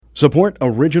Support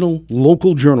original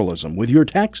local journalism with your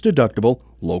tax-deductible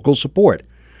local support.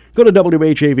 Go to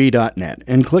WHAV.net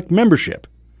and click membership.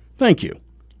 Thank you.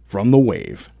 From The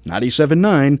Wave,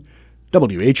 97.9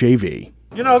 WHAV.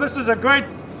 You know, this is a great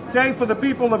day for the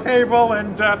people of Haverhill,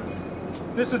 and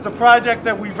this is a project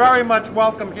that we very much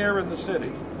welcome here in the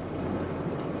city.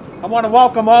 I want to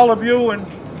welcome all of you, and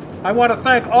I want to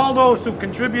thank all those who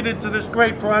contributed to this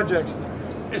great project,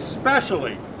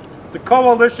 especially the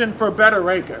Coalition for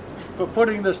Better Acre, for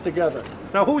putting this together.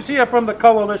 Now, who's here from the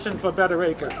Coalition for Better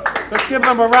Acre? Let's give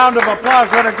them a round of applause.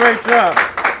 What a great job.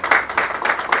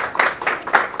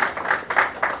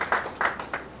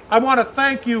 I want to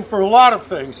thank you for a lot of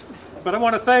things, but I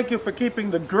want to thank you for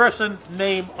keeping the Gerson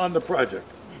name on the project.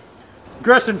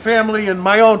 Gerson family and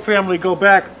my own family go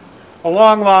back a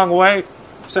long, long way,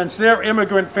 since their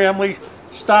immigrant family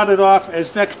started off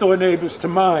as next-door neighbors to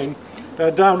mine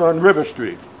down on River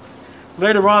Street.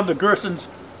 Later on, the Gersons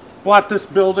bought this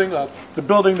building, the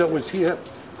building that was here,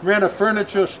 ran a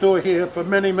furniture store here for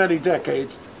many, many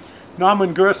decades.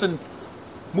 Norman Gerson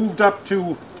moved up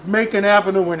to Macon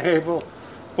Avenue in Haverhill,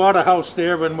 bought a house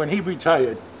there, and when he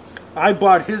retired, I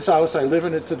bought his house. I live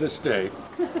in it to this day.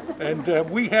 And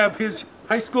we have his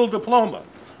high school diploma,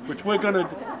 which we're going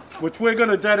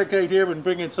to dedicate here and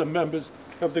bring in some members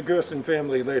of the Gerson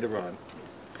family later on.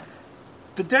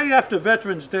 The day after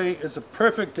Veterans Day is a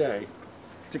perfect day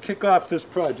to kick off this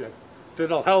project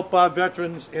that'll help our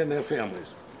veterans and their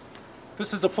families.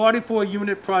 This is a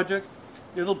 44-unit project.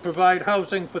 It'll provide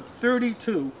housing for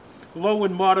 32 low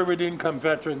and moderate income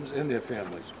veterans and their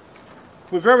families.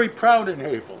 We're very proud in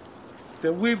Haverhill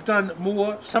that we've done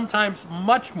more, sometimes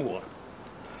much more,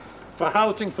 for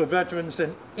housing for veterans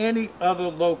than any other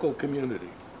local community.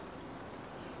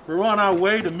 We're on our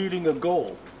way to meeting a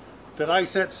goal that I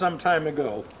set some time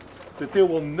ago, that there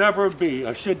will never be,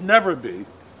 or should never be,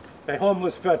 a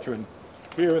homeless veteran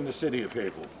here in the city of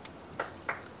Haverhill.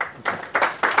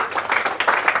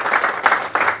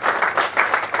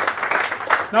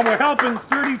 Now, we're helping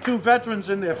 32 veterans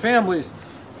and their families,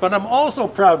 but I'm also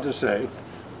proud to say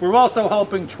we're also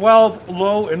helping 12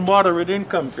 low and moderate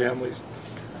income families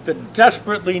that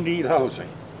desperately need housing.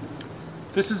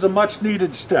 This is a much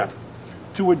needed step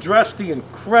to address the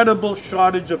incredible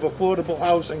shortage of affordable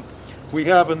housing we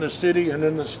have in the city and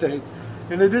in the state.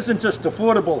 And it isn't just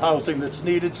affordable housing that's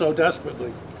needed so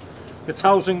desperately. It's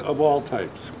housing of all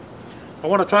types. I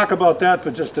want to talk about that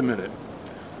for just a minute.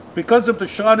 Because of the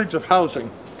shortage of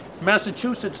housing,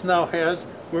 Massachusetts now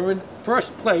we're in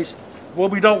first place where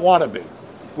we don't want to be,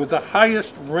 with the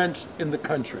highest rents in the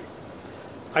country.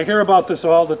 I hear about this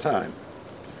all the time.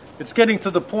 It's getting to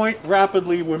the point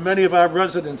rapidly where many of our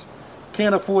residents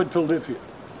can't afford to live here.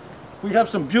 We have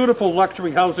some beautiful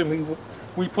luxury housing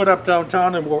we put up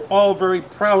downtown, and we're all very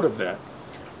proud of that.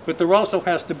 But there also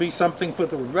has to be something for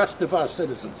the rest of our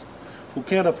citizens who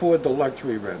can't afford the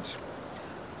luxury rents.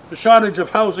 The shortage of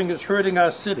housing is hurting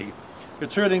our city.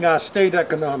 It's hurting our state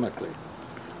economically.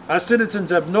 Our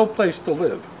citizens have no place to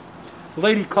live. A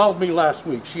lady called me last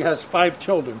week. She has 5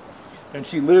 children, and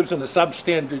she lives in a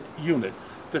substandard unit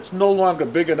that's no longer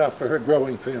big enough for her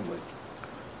growing family.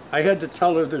 I had to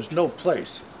tell her there's no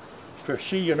place for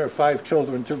she and her 5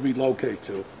 children to relocate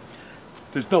to.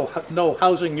 There's no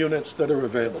housing units that are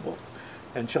available,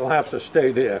 and she'll have to stay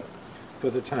there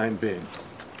for the time being.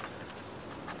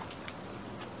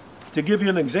 To give you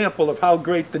an example of how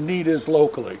great the need is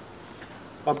locally,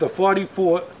 of the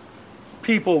 44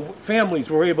 families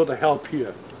we're able to help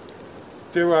here,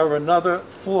 there are another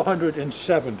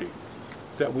 470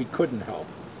 that we couldn't help.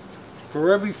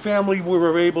 For every family we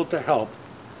were able to help,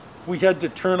 we had to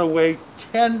turn away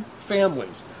 10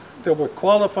 families that were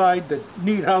qualified, that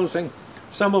need housing,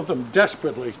 some of them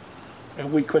desperately,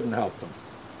 and we couldn't help them.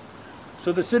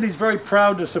 So the city's very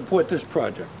proud to support this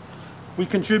project. We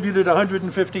contributed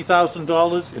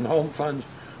 $150,000 in home funds.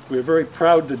 We're very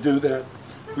proud to do that.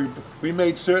 We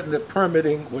made certain that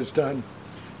permitting was done,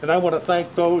 and I want to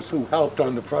thank those who helped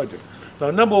on the project.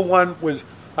 Now, number one was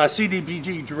our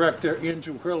CDBG director,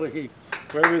 Andrew Herlihy.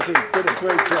 Where is he? Did a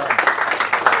great job.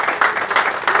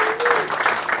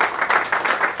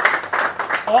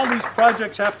 All these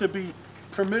projects have to be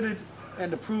permitted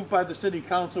and approved by the city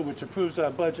council, which approves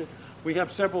our budget. We have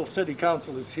several city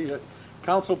councilors here.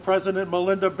 Council President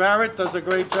Melinda Barrett does a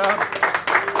great job.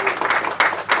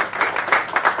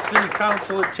 City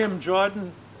Councilor Tim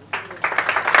Jordan.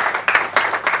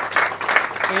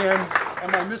 And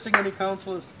am I missing any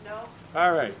councilors? No.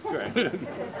 All right, great.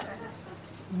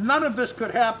 None of this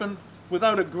could happen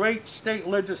without a great state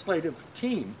legislative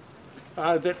team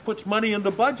that puts money in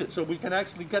the budget so we can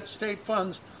actually get state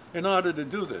funds in order to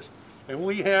do this. And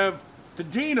we have the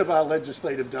dean of our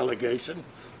legislative delegation.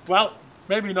 Well,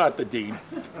 maybe not the dean.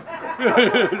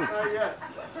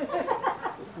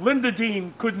 Linda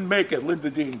Dean couldn't make it, Linda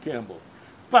Dean Campbell.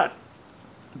 But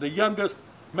the youngest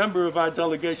member of our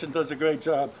delegation does a great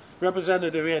job,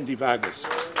 Representative Andy Vargas.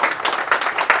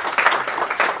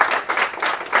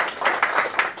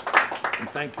 And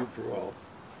thank you for all.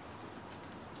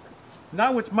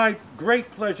 Now it's my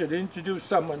great pleasure to introduce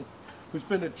someone who's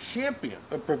been a champion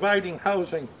of providing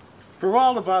housing for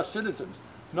all of our citizens,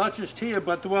 not just here,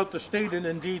 but throughout the state and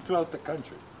indeed throughout the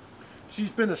country.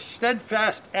 She's been a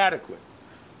steadfast advocate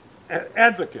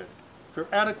for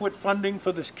adequate funding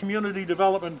for this community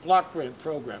development block grant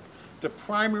program, the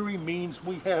primary means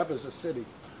we have as a city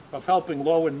of helping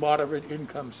low and moderate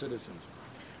income citizens.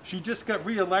 She just got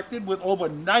reelected with over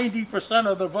 90%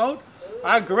 of the vote.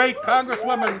 Our great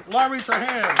Congresswoman Lori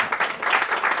Trahan.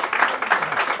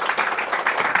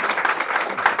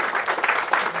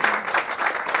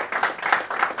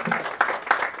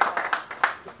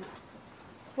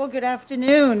 Well, good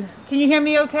afternoon. Can you hear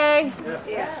me okay? Yes.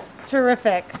 Yeah.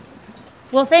 Terrific.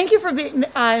 Well, thank you for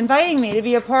inviting me to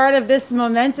be a part of this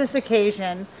momentous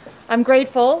occasion. I'm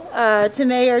grateful to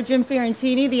Mayor Jim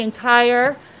Fiorentini, the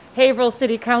entire Haverhill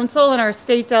City Council, and our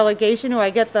state delegation, who I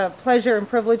get the pleasure and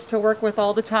privilege to work with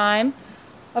all the time.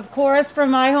 Of course, from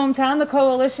my hometown, the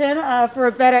Coalition for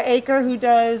a Better Acre, who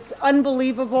does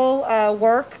unbelievable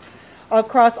work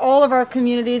across all of our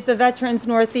communities, the Veterans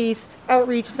Northeast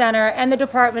Outreach Center, and the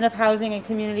Department of Housing and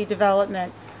Community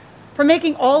Development, for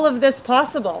making all of this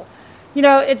possible. You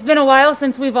know, it's been a while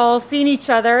since we've all seen each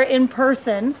other in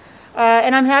person,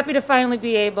 and I'm happy to finally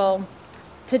be able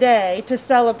today to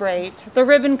celebrate the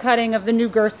ribbon cutting of the new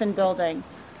Gerson building.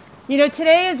 You know,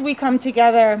 today as we come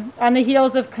together on the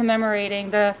heels of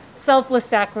commemorating the selfless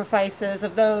sacrifices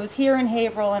of those here in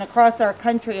Haverhill and across our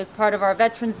country as part of our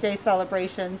Veterans Day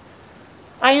celebrations,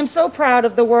 I am so proud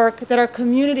of the work that our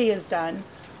community has done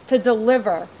to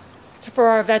deliver for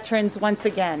our veterans once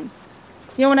again.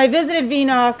 You know, when I visited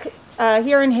VNOC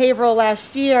here in Haverhill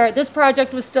last year, this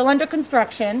project was still under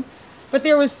construction, but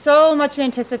there was so much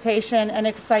anticipation and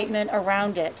excitement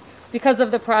around it because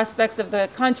of the prospects of the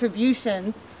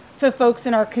contributions to folks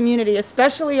in our community,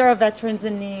 especially our veterans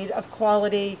in need of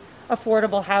quality,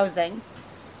 affordable housing.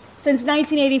 Since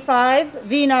 1985,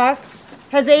 VNOC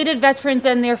has aided veterans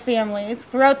and their families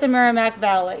throughout the Merrimack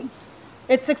Valley.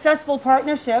 Its successful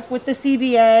partnership with the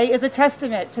CBA is a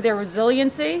testament to their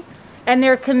resiliency and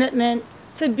their commitment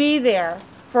to be there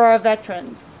for our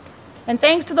veterans. And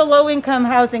thanks to the low-income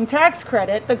housing tax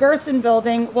credit, the Gerson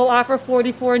building will offer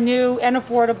 44 new and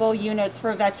affordable units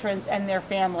for veterans and their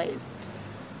families.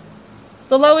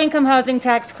 The low-income housing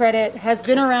tax credit has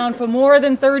been around for more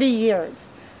than 30 years,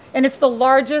 and it's the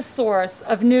largest source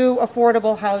of new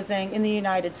affordable housing in the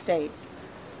United States.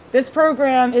 This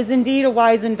program is indeed a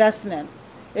wise investment.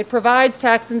 It provides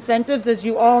tax incentives, as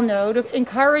you all know, to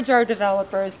encourage our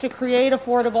developers to create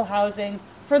affordable housing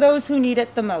for those who need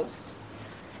it the most.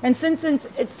 And since its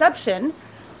inception,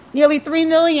 nearly 3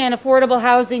 million affordable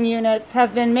housing units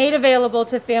have been made available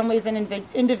to families and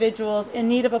individuals in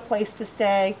need of a place to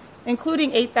stay,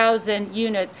 including 8,000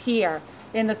 units here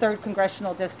in the 3rd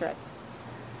Congressional District.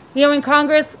 You know, in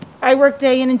Congress, I work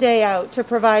day in and day out to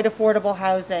provide affordable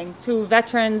housing to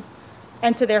veterans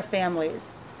and to their families.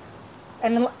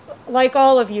 And like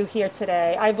all of you here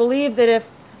today, I believe that if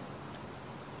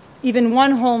even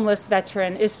one homeless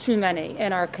veteran is too many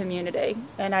in our community,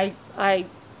 and I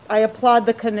applaud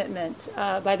the commitment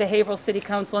by the Haverhill City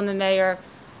Council and the mayor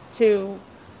to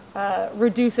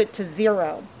reduce it to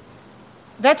 0.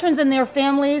 Veterans and their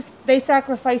families, they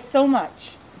sacrifice so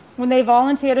much when they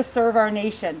volunteer to serve our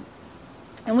nation.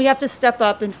 And we have to step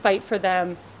up and fight for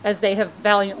them as they have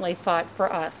valiantly fought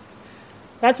for us.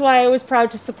 That's why I was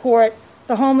proud to support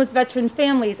the Homeless Veteran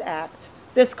Families Act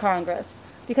this Congress,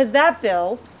 because that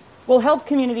bill will help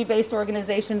community-based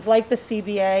organizations like the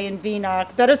CBA and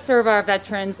VNOC better serve our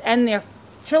veterans and their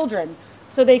children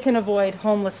so they can avoid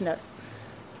homelessness.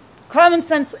 Common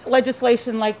sense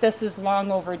legislation like this is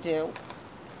long overdue,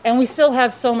 and we still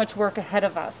have so much work ahead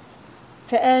of us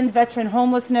to end veteran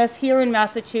homelessness here in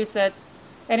Massachusetts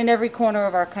and in every corner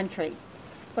of our country.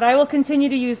 But I will continue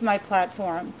to use my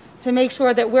platform to make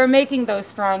sure that we're making those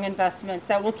strong investments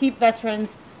that will keep veterans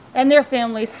and their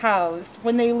families housed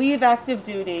when they leave active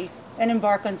duty and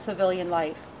embark on civilian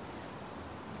life.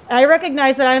 I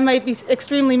recognize that I might be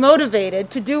extremely motivated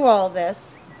to do all this,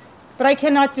 but I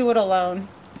cannot do it alone,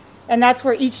 and that's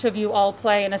where each of you all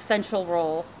play an essential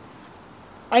role.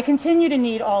 I continue to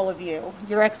need all of you,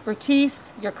 your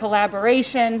expertise, your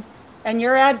collaboration, and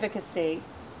your advocacy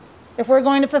if we're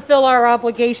going to fulfill our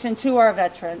obligation to our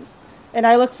veterans and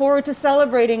I look forward to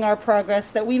celebrating our progress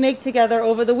that we make together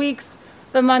over the weeks,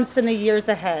 the months, and the years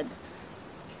ahead.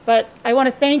 But I want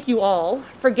to thank you all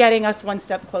for getting us one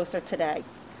step closer today.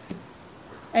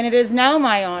 And it is now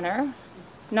my honor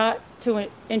not to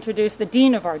introduce the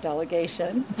dean of our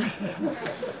delegation,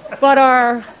 but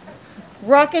our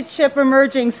rocket ship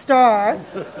emerging star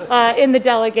in the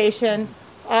delegation,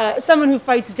 someone who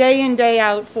fights day in, day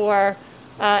out for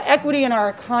equity in our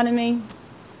economy,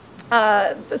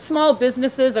 the small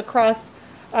businesses across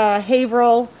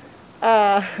Haverhill.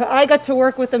 I got to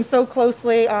work with them so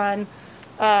closely on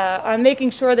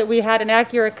making sure that we had an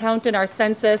accurate count in our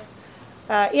census.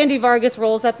 Andy Vargas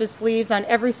rolls up his sleeves on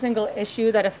every single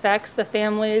issue that affects the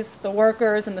families, the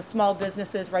workers, and the small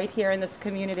businesses right here in this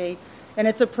community. And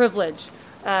it's a privilege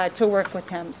to work with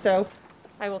him. So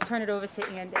I will turn it over to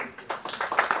Andy.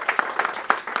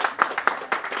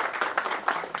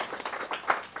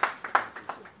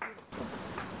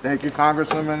 Thank you,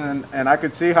 Congresswoman. And I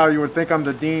could see how you would think I'm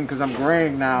the dean because I'm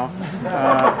graying now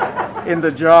in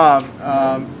the job.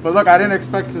 But look, I didn't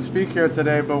expect to speak here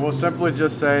today, but we'll simply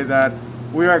just say that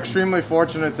we are extremely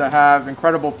fortunate to have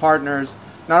incredible partners,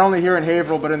 not only here in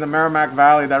Haverhill, but in the Merrimack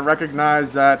Valley that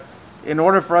recognize that in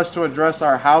order for us to address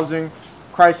our housing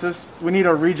crisis, we need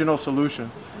a regional solution.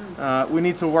 We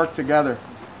need to work together.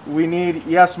 We need,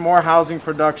 yes, more housing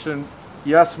production,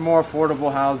 yes, more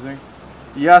affordable housing,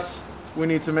 yes, we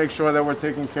need to make sure that we're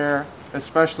taking care,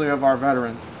 especially of our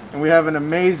veterans. And we have an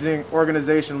amazing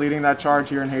organization leading that charge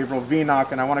here in Haverhill,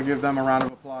 VNOC, and I want to give them a round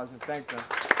of applause and thank them.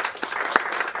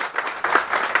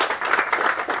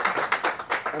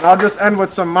 And I'll just end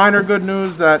with some minor good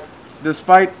news that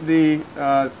despite the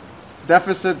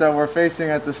deficit that we're facing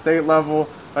at the state level,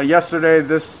 yesterday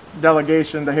this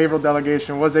delegation, the Haverhill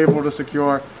delegation, was able to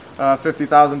secure a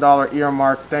 $50,000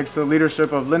 earmark thanks to the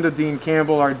leadership of Linda Dean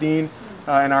Campbell, our dean,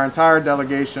 and our entire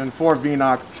delegation for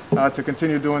VNOC to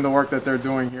continue doing the work that they're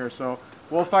doing here. So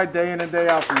we'll fight day in and day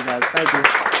out for you guys. Thank you.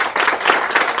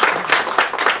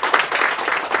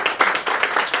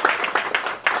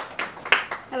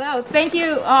 Hello, thank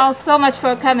you all so much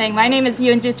for coming. My name is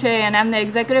Yoonju Choi, and I'm the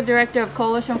Executive Director of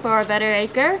Coalition for a Better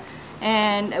Acre.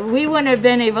 And we wouldn't have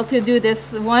been able to do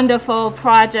this wonderful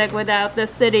project without the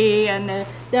city and the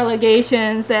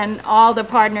delegations and all the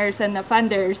partners and the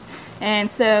funders. And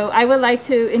so I would like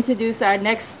to introduce our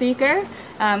next speaker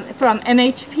from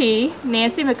MHP.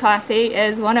 Nancy McCarthy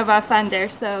is one of our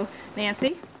funders. So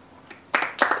Nancy.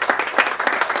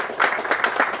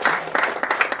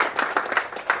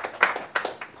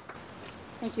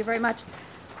 Thank you very much.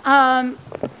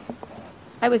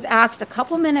 I was asked a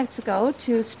couple minutes ago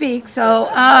to speak, so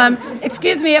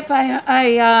excuse me if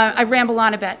I ramble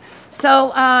on a bit.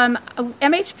 So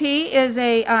MHP is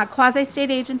a quasi-state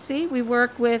agency. We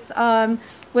work with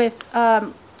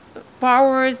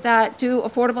borrowers that do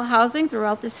affordable housing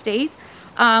throughout the state.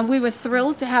 We were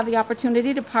thrilled to have the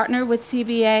opportunity to partner with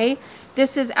CBA.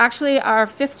 This is actually our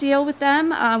fifth deal with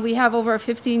them. We have over a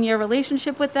 15-year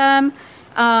relationship with them.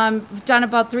 We've done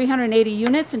about 380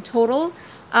 units in total.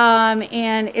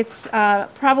 And it's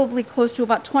probably close to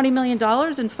about $20 million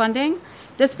in funding.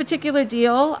 This particular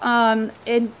deal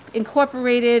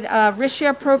incorporated a risk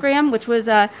share program, which was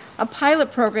a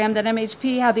pilot program that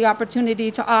MHP had the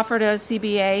opportunity to offer to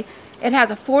CBA. It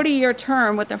has a 40-year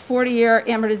term with a 40-year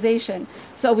amortization.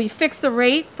 So we fixed the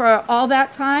rate for all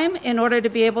that time in order to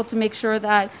be able to make sure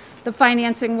that the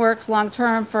financing works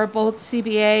long-term for both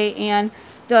CBA and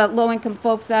the low-income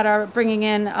folks that are bringing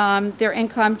in their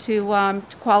income to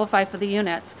qualify for the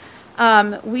units.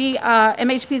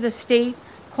 MHP is a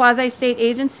quasi-state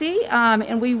agency,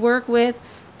 and we work with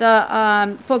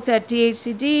the folks at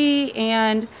DHCD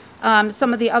and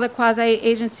some of the other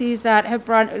quasi-agencies that have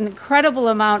brought an incredible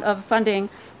amount of funding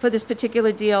for this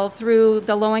particular deal through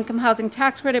the low-income housing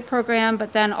tax credit program,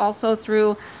 but then also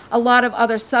through a lot of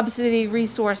other subsidy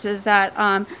resources that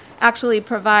actually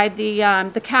provide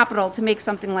the capital to make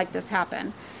something like this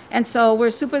happen. And so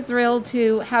we're super thrilled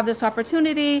to have this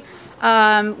opportunity.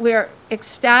 We're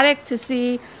ecstatic to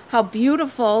see how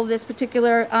beautiful this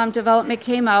particular development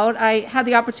came out. I had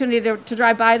the opportunity to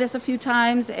drive by this a few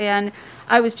times, and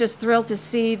I was just thrilled to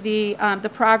see the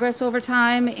progress over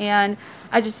time. And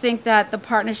I just think that the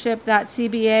partnership that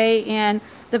CBA and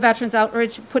the Veterans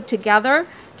Outreach put together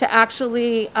to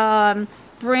actually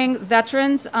bring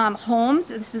veterans homes.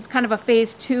 This is kind of a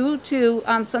phase 2 to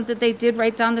something they did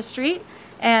right down the street.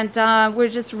 And we're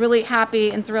just really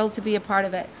happy and thrilled to be a part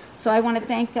of it. So I want to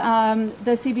thank the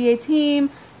CBA team,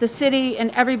 the city,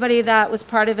 and everybody that was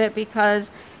part of it,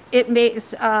 because it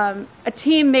makes a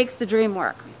team makes the dream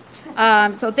work.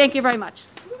 So thank you very much.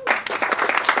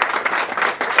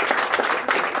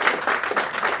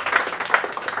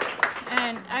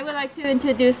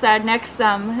 introduce our next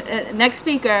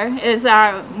speaker is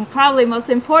our probably most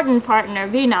important partner,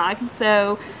 VNOG.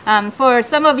 So for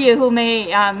some of you who may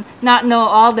not know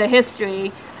all the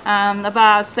history,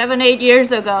 about 7-8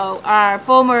 years ago, our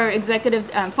former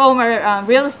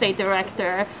real estate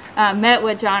director met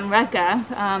with John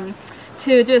Recca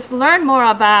to just learn more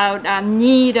about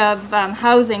need of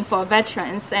housing for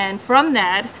veterans, and from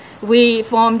that we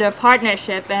formed a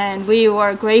partnership, and we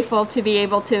were grateful to be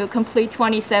able to complete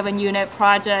 27-unit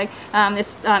project.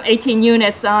 It's 18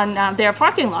 units on their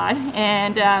parking lot,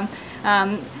 and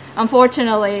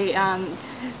unfortunately,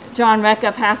 John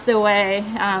Recca passed away,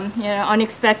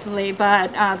 unexpectedly.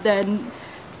 But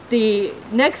the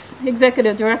next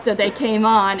executive director that came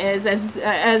on is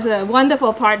as a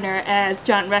wonderful partner as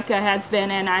John Recca has been,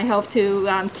 and I hope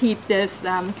to keep this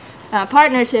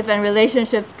partnership and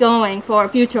relationships going for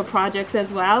future projects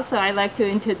as well. So I'd like to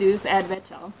introduce Ed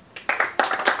Mitchell.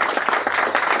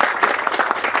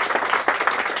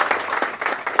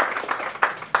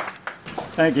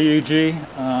 Thank you, Yuji.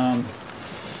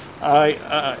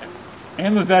 I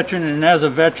am a veteran, and as a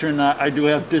veteran, I do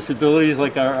have disabilities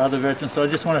like our other veterans, so I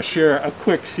just want to share a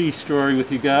quick sea story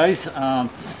with you guys.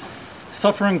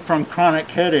 Suffering from chronic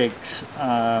headaches.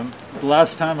 The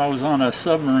last time I was on a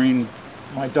submarine,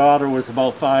 my daughter was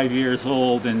about 5 years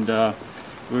old, and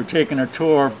we were taking a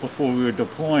tour before we were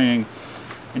deploying,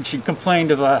 and she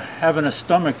complained of having a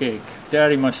stomach ache.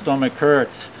 Daddy, my stomach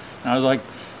hurts. And I was like,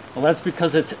 well, that's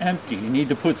because it's empty. You need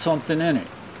to put something in it.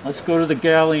 Let's go to the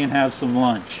galley and have some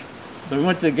lunch. So we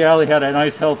went to the galley, had a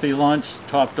nice healthy lunch,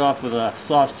 topped off with a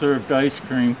soft-served ice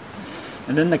cream.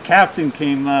 And then the captain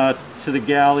came to the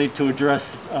galley to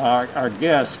address our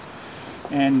guests,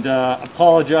 and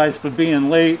apologized for being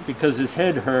late because his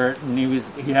head hurt and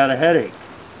he had a headache.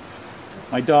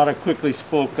 My daughter quickly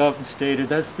spoke up and stated,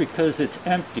 that's because it's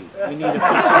empty. We need to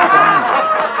put something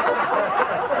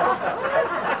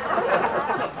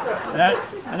in it.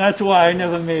 And that's why I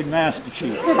never made Master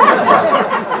Chief.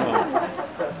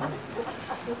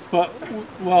 But,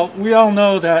 well, we all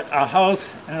know that a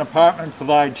house and an apartment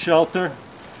provide shelter,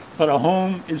 but a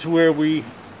home is where we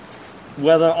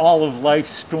weather all of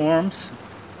life's storms,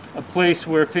 a place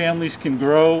where families can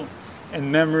grow and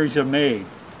memories are made.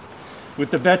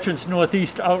 With the Veterans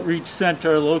Northeast Outreach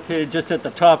Center located just at the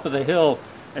top of the hill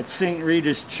at St.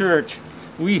 Rita's Church,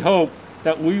 we hope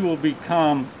that we will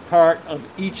become part of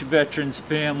each veteran's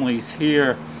families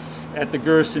here at the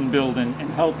Gerson Building and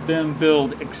help them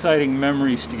build exciting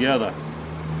memories together.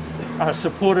 Our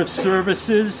supportive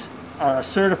services, our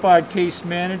certified case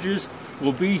managers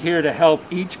will be here to help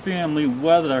each family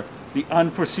weather the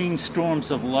unforeseen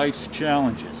storms of life's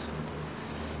challenges.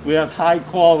 We have high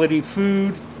quality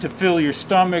food to fill your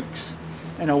stomachs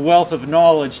and a wealth of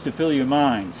knowledge to fill your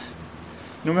minds.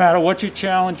 No matter what your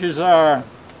challenges are,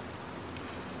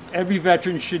 every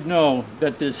veteran should know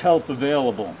that there's help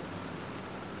available.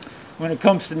 When it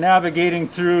comes to navigating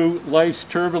through life's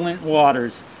turbulent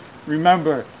waters,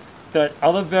 remember that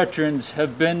other veterans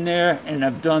have been there and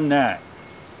have done that.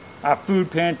 Our food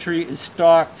pantry is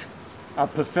stocked. Our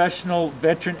professional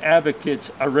veteran advocates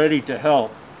are ready to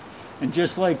help. And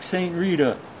just like St.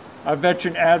 Rita, our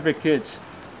veteran advocates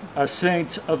are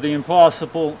saints of the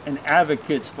impossible and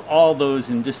advocates for all those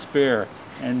in despair.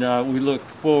 And we look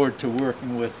forward to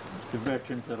working with the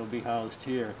veterans that will be housed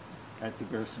here at the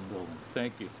Gerson Building.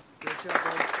 Thank you. Good job,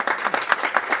 buddy.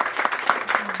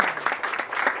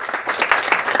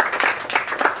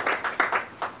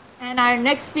 And our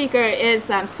next speaker is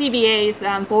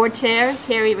CBA's board chair,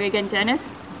 Carrie Reagan-Dennis.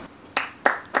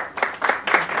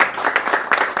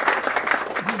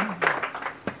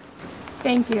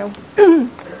 Thank you.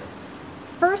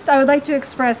 First, I would like to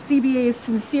express CBA's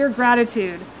sincere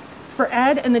gratitude for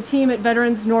Ed and the team at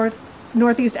Veterans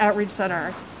Northeast Outreach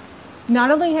Center.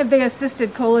 Not only have they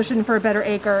assisted Coalition for a Better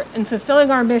Acre in fulfilling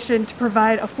our mission to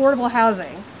provide affordable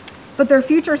housing, but their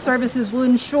future services will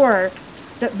ensure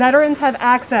that veterans have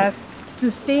access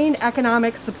to sustained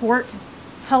economic support,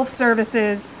 health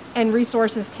services, and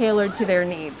resources tailored to their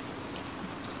needs.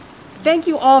 Thank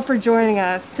you all for joining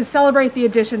us to celebrate the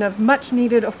addition of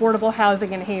much-needed affordable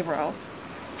housing in Haverhill,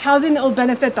 housing that will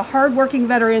benefit the hardworking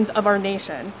veterans of our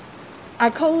nation.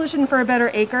 At Coalition for a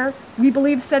Better Acre, we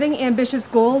believe setting ambitious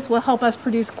goals will help us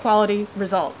produce quality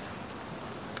results.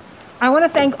 I want to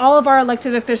thank all of our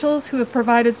elected officials who have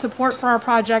provided support for our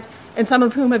project, and some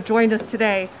of whom have joined us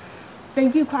today.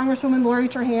 Thank you, Congresswoman Lori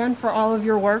Trahan, for all of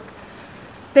your work.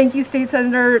 Thank you, State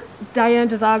Senator Diane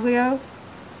DeZoglio,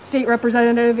 State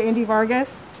Representative Andy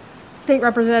Vargas, State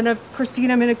Representative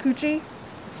Christina Minicucci,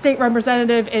 State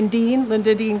Representative and Dean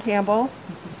Linda Dean Campbell,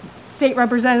 State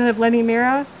Representative Lenny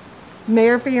Mira,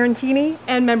 Mayor Fiorentini,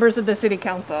 and members of the City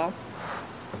Council.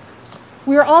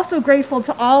 We are also grateful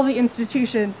to all the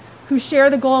institutions who share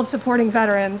the goal of supporting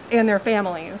veterans and their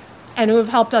families, and who have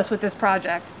helped us with this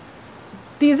project.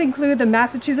 These include the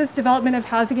Massachusetts Development of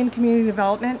Housing and Community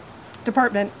Department,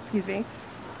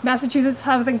 Massachusetts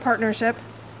Housing Partnership,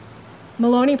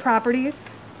 Maloney Properties,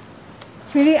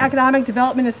 Community Economic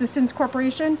Development Assistance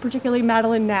Corporation, particularly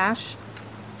Madeline Nash,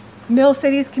 Mill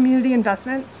Cities Community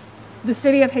Investments, the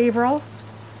City of Haverhill,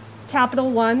 Capital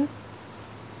One,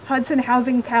 Hudson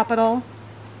Housing Capital,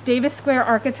 Davis Square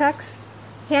Architects,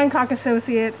 Hancock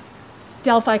Associates,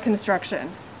 Delphi Construction.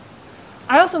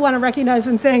 I also want to recognize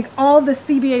and thank all the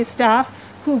CBA staff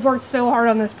who have worked so hard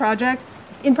on this project,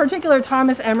 in particular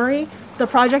Thomas Emery, the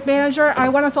project manager. I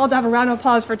want us all to have a round of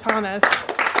applause for Thomas.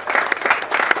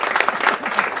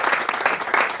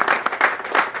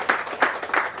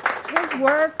 His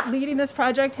work leading this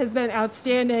project has been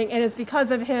outstanding, and it's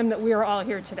because of him that we are all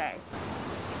here today.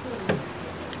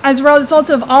 As a result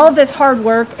of all of this hard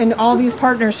work and all these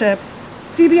partnerships,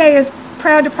 CBA is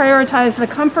proud to prioritize the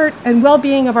comfort and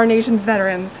well-being of our nation's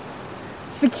veterans.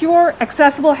 Secure,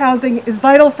 accessible housing is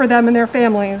vital for them and their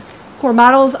families, who are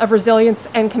models of resilience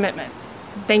and commitment.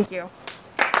 Thank you.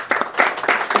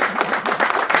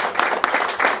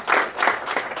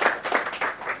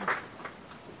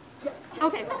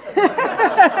 Okay.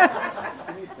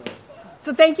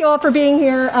 So thank you all for being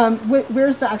here.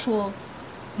 Where's the actual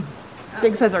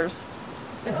big scissors?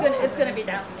 It's gonna be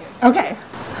downstairs. Okay.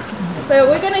 So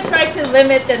we're going to try to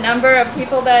limit the number of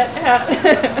people that have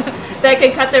that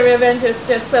can cut the ribbon, just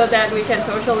so that we can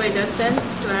socially distance.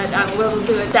 But we'll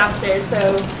do it downstairs.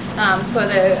 So for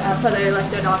the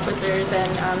elected officers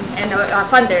and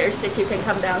funders, if you can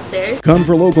come downstairs. Come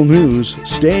for local news,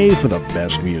 stay for the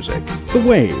best music. The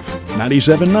Wave,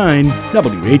 97.9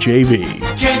 WHAV.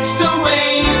 Catch the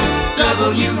wave,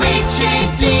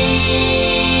 WHAV.